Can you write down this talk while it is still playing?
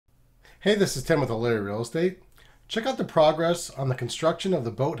Hey, this is Tim with O'Leary Real Estate. Check out the progress on the construction of the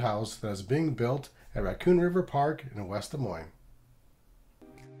boathouse that is being built at Raccoon River Park in West Des Moines.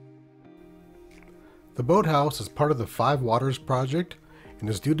 The boathouse is part of the Five Waters project and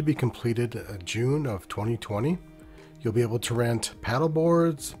is due to be completed in June of 2020. You'll be able to rent paddle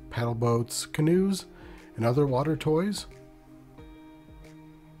boards, paddle boats, canoes, and other water toys.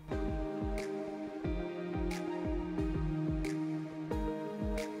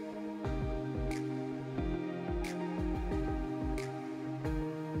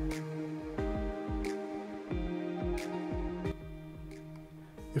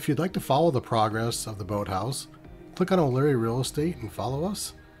 If you'd like to follow the progress of the boathouse, click on O'Leary Real Estate and follow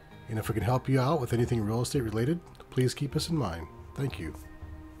us. And if we can help you out with anything real estate related, please keep us in mind. Thank you.